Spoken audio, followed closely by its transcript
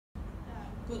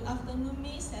Good afternoon,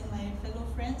 Miss and my fellow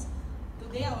friends.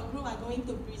 Today our group are going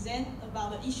to present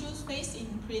about the issues faced in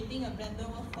creating a blended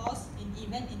workforce in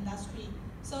event industry.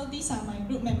 So these are my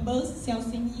group members,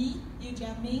 Xinyi, Yew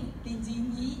Jia Ming, Lim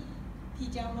Zhin Yee,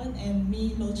 Jia Wen, and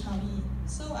me, Lo Chao-Yi.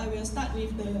 So I will start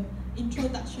with the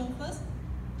introduction first.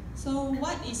 So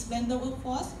what is blended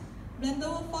workforce? Blended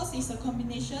workforce is a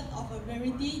combination of a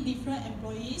variety different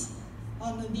employees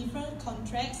on the different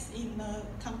contracts in a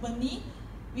company,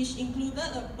 which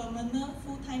included a permanent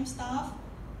full-time staff,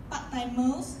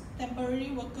 part-timers,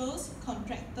 temporary workers,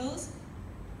 contractors,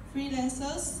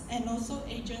 freelancers, and also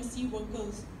agency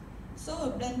workers. So a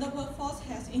blended workforce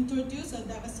has introduced a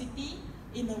diversity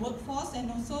in the workforce,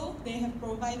 and also they have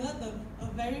provided a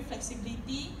very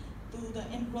flexibility to the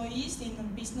employees in a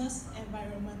business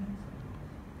environment.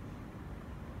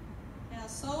 Yeah,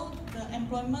 so the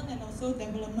employment and also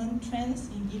development trends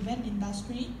in event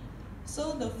industry.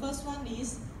 So the first one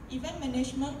is event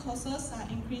management courses are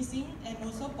increasing and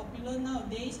also popular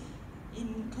nowadays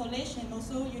in college and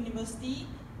also university.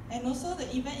 And also the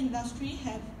event industry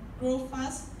have grown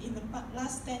fast in the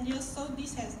last 10 years. So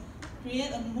this has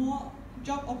created more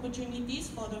job opportunities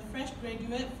for the fresh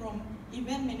graduate from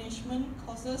event management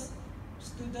courses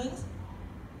students.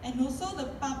 And also the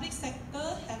public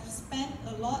sector have spent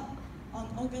a lot on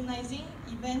organizing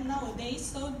events nowadays.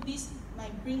 So this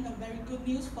might bring a very good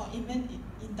news for event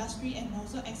industry and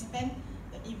also expand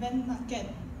the event market.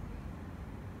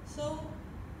 So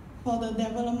for the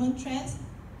development trends,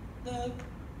 the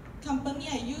company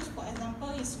I use, for example,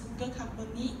 is Google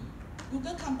company.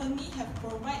 Google company have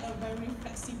provided a very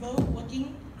flexible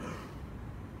working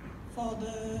for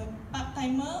the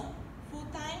part-timer,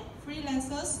 full-time,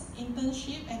 freelancers,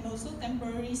 internship, and also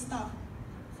temporary staff.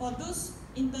 For those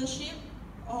internship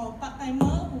or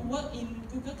part-timer who work in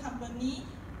Google company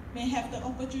may have the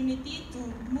opportunity to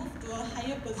move to a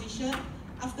higher position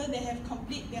after they have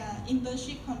completed their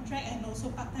internship contract and also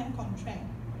part-time contract.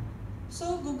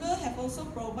 So Google have also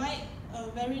provided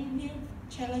very new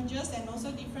challenges and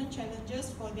also different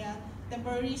challenges for their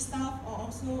temporary staff or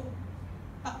also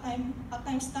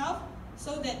part-time staff,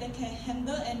 so that they can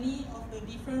handle any of the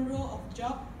different role of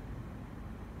job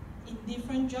in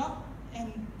different job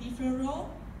and different role.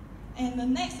 And the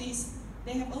next is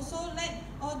they have also let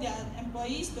all their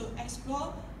employees to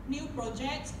explore new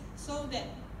projects so that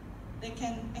they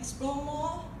can explore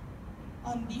more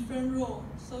on different roles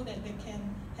so that they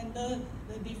can handle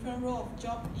the different role of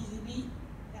job easily.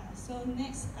 Yeah, so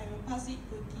next I will pass it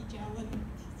to Jia Wen.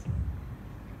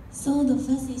 So the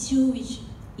first issue, which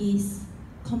is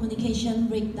communication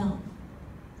breakdown.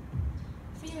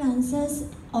 Freelancers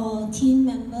or team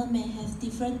member may have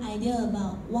different idea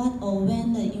about what or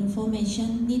when the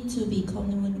information need to be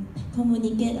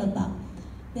communicated about.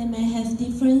 They may have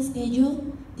different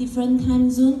schedule, different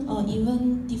time zone, or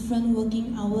even different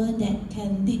working hour that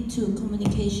can lead to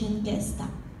communication get stuck.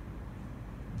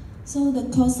 So the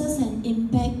causes and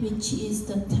impact, which is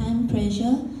the time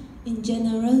pressure. In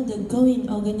general, the goal in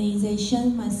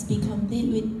organization must be complete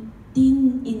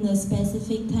within in a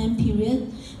specific time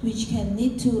period, which can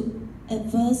lead to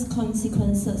adverse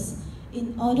consequences.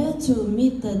 In order to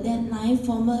meet the deadline,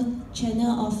 former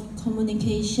channel of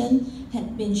communication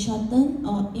had been shortened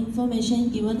or information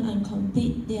given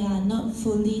incomplete, they are not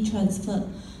fully transferred.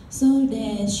 So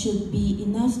there should be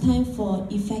enough time for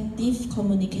effective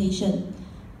communication.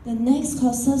 The next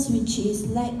causes, which is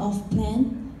lack of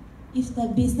plan. If the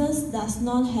business does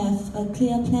not have a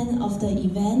clear plan of the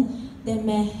event, there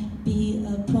may be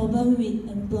a problem with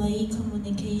employee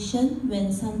communication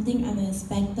when something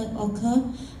unexpected occurs,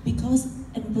 because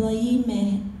employee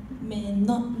may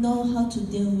not know how to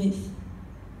deal with.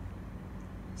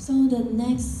 So the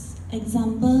next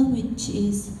example, which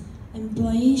is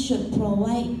employees should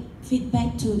provide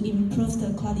feedback to improve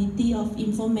the quality of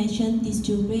information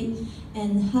distributed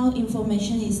and how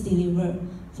information is delivered.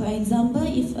 For example,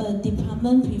 if a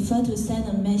department prefers to send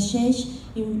a message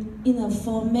in a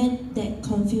format that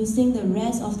confusing the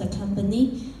rest of the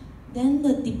company, then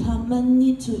the department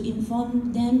needs to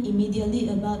inform them immediately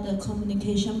about the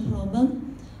communication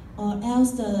problem, or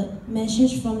else the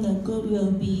message from the group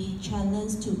will be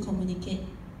challenged to communicate.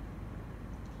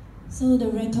 So the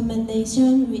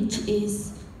recommendation, which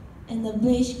is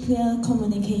establish clear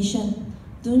communication.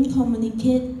 Don't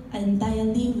communicate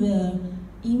entirely via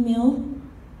email.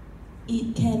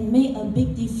 It can make a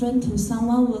big difference to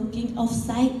someone working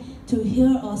off-site to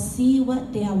hear or see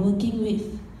what they are working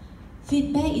with.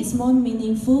 Feedback is more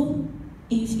meaningful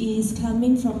if it is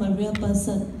coming from a real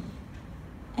person.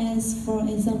 As for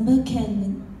example,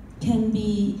 can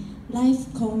be live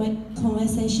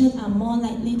conversations are more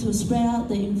likely to spread out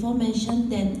the information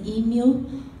than email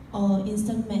or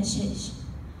instant message.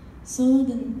 So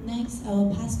the next I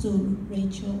will pass to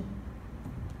Rachel.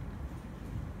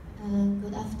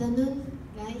 Good afternoon,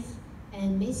 guys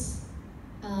and Miss.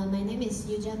 My name is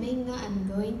Yew Jia Ming. Now I'm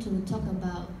going to talk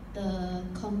about the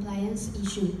compliance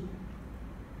issue.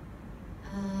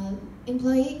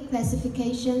 Employee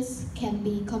classifications can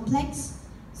be complex,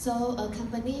 so a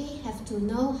company have to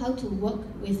know how to work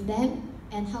with them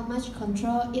and how much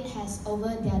control it has over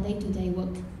their day-to-day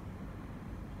work.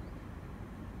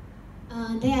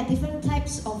 There are different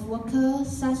types of workers,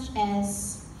 such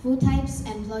as full-time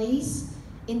employees,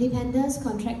 independent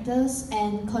contractors,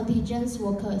 and contingent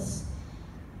workers.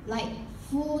 Like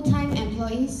full-time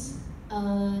employees,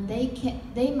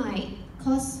 they might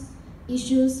cause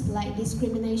issues like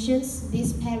discriminations,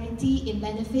 disparity in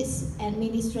benefits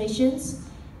administrations,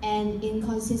 and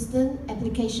inconsistent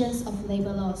applications of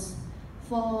labor laws.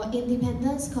 For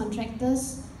independent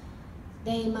contractors,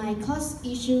 they might cause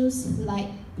issues like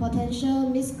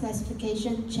potential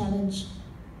misclassification challenge.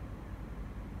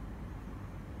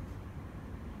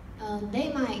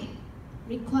 They might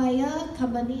require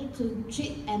company to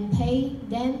treat and pay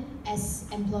them as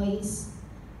employees.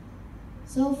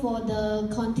 So for the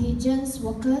contingent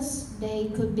workers,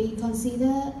 they could be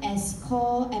considered as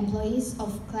core employees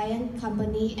of client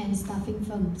company and staffing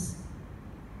firms.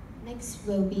 Next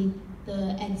will be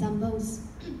the examples.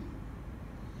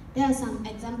 There are some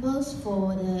examples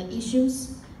for the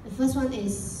issues. The first one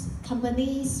is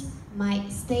companies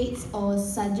might state or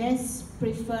suggest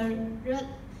preferred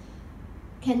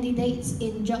candidates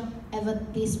in job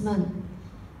advertisement,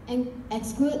 and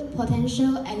exclude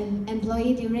potential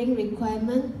employee during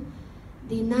requirement,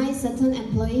 deny certain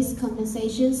employees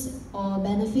compensations or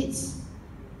benefits,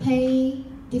 pay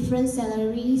different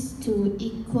salaries to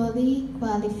equally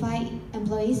qualified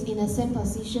employees in the same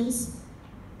positions,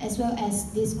 as well as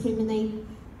discriminate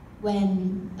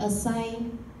when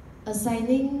assigning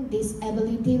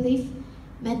disability leave,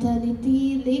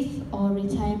 maternity leave, or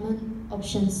retirement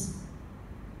options.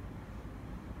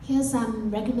 Here's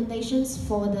some recommendations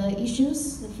for the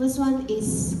issues. The first one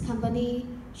is company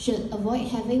should avoid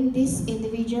having this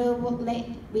individual work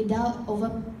late without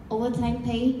overtime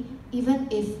pay, even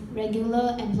if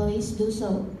regular employees do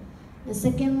so. The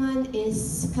second one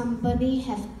is company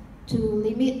have to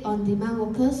limit on-demand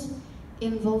workers'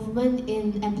 involvement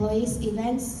in employees'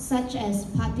 events such as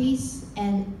parties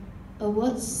and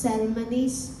awards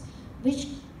ceremonies, which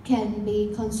can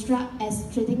be construed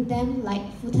as treating them like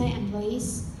full-time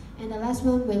employees. And the last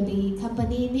one will be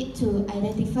company need to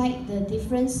identify the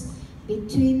difference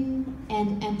between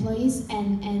an employees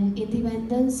and an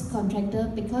independent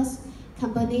contractor, because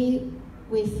company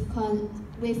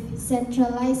with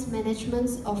centralized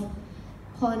management of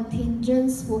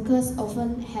contingent workers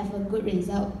often have a good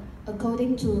result,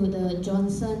 according to the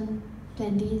Johnson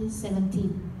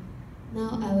 2017.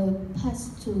 Now I will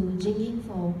pass to Xinyi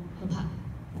for her part.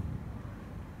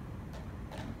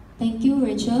 Thank you,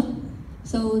 Rachel.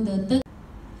 So the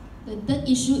third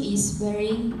issue is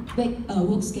varying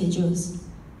work schedules.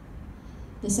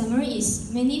 The summary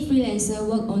is many freelancers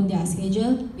work on their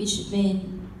schedule, which may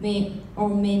or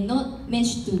may not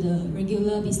match to the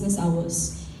regular business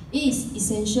hours. It is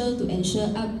essential to ensure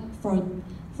upfront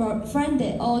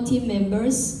that all team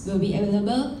members will be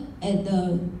available at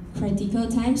the critical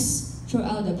times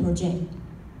throughout the project.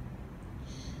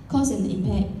 Cause and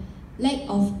impact. Lack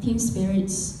of team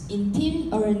spirits. In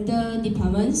team-oriented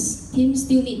departments, teams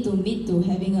still need to meet to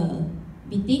having a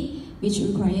meeting, which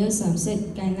requires some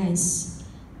set guidelines.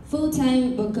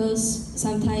 Full-time workers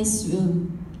sometimes will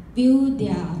view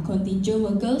their contingent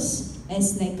workers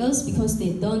as slackers because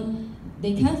they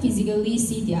can't physically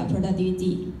see their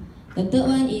productivity. The third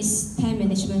one is time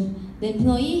management. The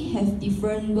employee have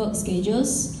different work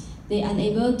schedules. They are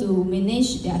unable to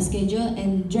manage their schedule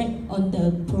and drag on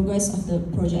the progress of the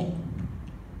project.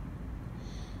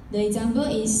 The example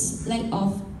is lack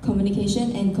of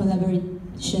communication and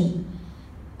collaboration.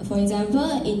 For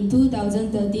example, in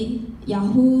 2013,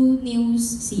 Yahoo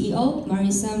News CEO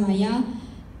Marissa Mayer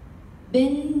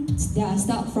banned their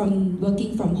staff from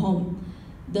working from home.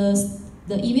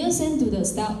 The email sent to the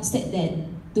staff said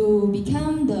that to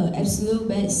become the absolute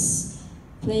best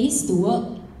place to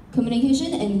work,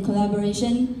 communication and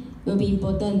collaboration will be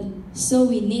important, so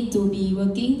we need to be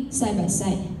working side by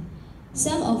side.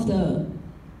 Some of the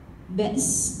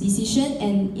best decision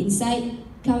and insight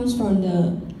comes from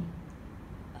the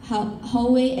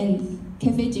hallway and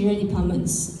cafeteria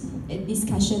departments and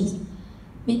discussions,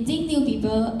 meeting new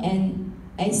people and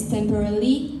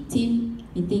extemporarily team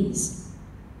meetings.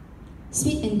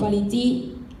 Speed and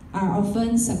quality are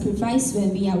often sacrificed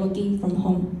when we are working from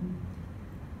home.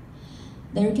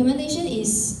 The recommendation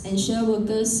is ensure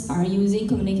workers are using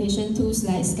communication tools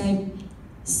like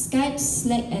Skype,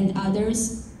 Slack, and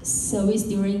others service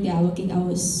during their working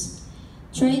hours.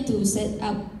 Try to set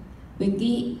up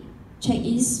weekly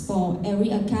check-ins for every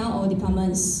account or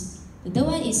departments. The third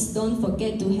one is don't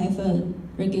forget to have a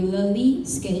regularly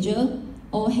scheduled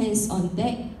all hands on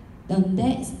deck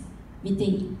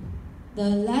meeting. The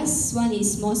last one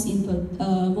is most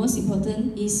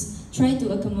important is try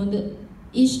to accommodate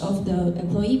each of the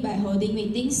employee by holding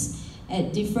meetings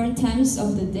at different times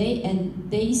of the day and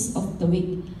days of the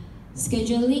week.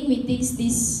 Scheduling meetings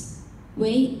this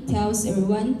way tells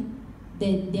everyone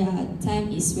that their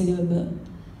time is valuable.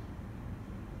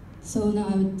 So now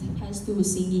I will pass to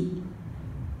Xinyi.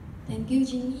 Thank you,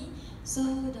 Xinyi. So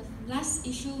the last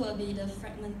issue will be the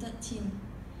fragmented team.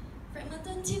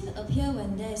 Fragmented teams appear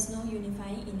when there is no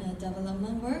unifying in a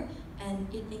development work, and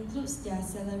it includes their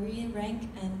salary, rank,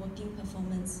 and working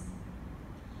performance.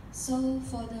 So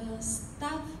for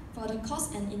the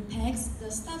cost and impacts,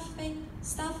 the staff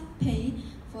pay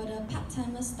for the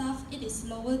part-timer staff, it is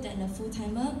lower than the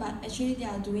full-timer, but actually they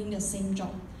are doing the same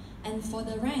job. And for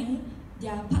the rank,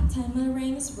 their part-timer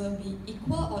ranks will be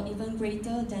equal or even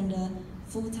greater than the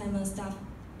full-timer staff.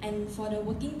 And for the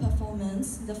working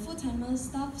performance, the full-timer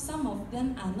staff, some of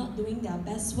them are not doing their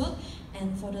best work,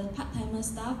 and for the part-timer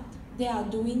staff,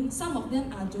 some of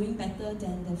them are doing better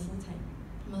than the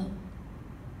full-timer.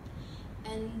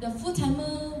 And the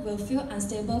full-timer will feel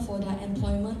unstable for their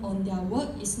employment on their work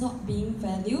is not being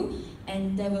valued,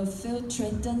 and they will feel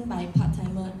threatened by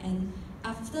part-timer. And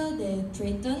after they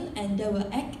threaten, and they will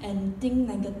act and think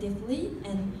negatively,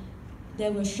 and they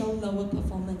will show lower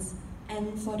performance.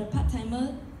 And for the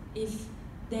part-timer, if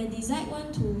they decide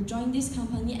want to join this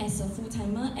company as a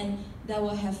full-timer, and they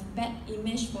will have bad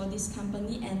image for this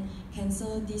company and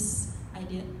cancel this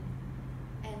idea.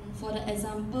 And for the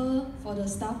example, for the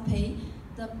staff pay,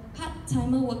 the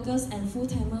part-timer workers and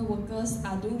full-timer workers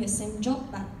are doing the same job,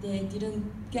 but they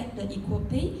didn't get the equal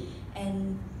pay.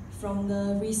 And from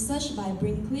the research by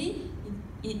Brinkley,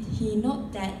 he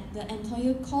noted that the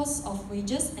employer cost of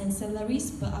wages and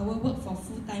salaries per hour work for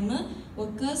full-timer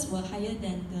workers were higher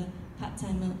than the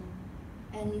part-timer.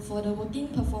 And for the working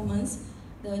performance,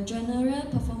 the general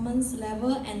performance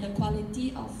level and the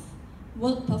quality of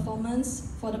work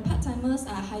performance for the part-timers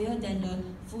are higher than the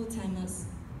full-timers.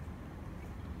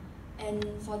 And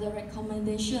for the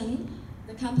recommendation,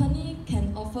 the company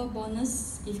can offer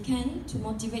bonus if can to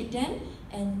motivate them,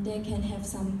 and they can have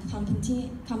some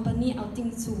company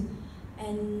outing too.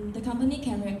 And the company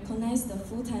can recognize the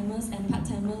full-timers and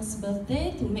part-timers'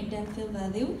 birthday to make them feel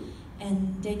valued,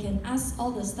 and they can ask all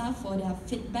the staff for their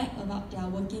feedback about their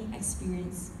working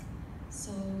experience.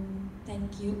 So,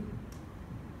 thank you.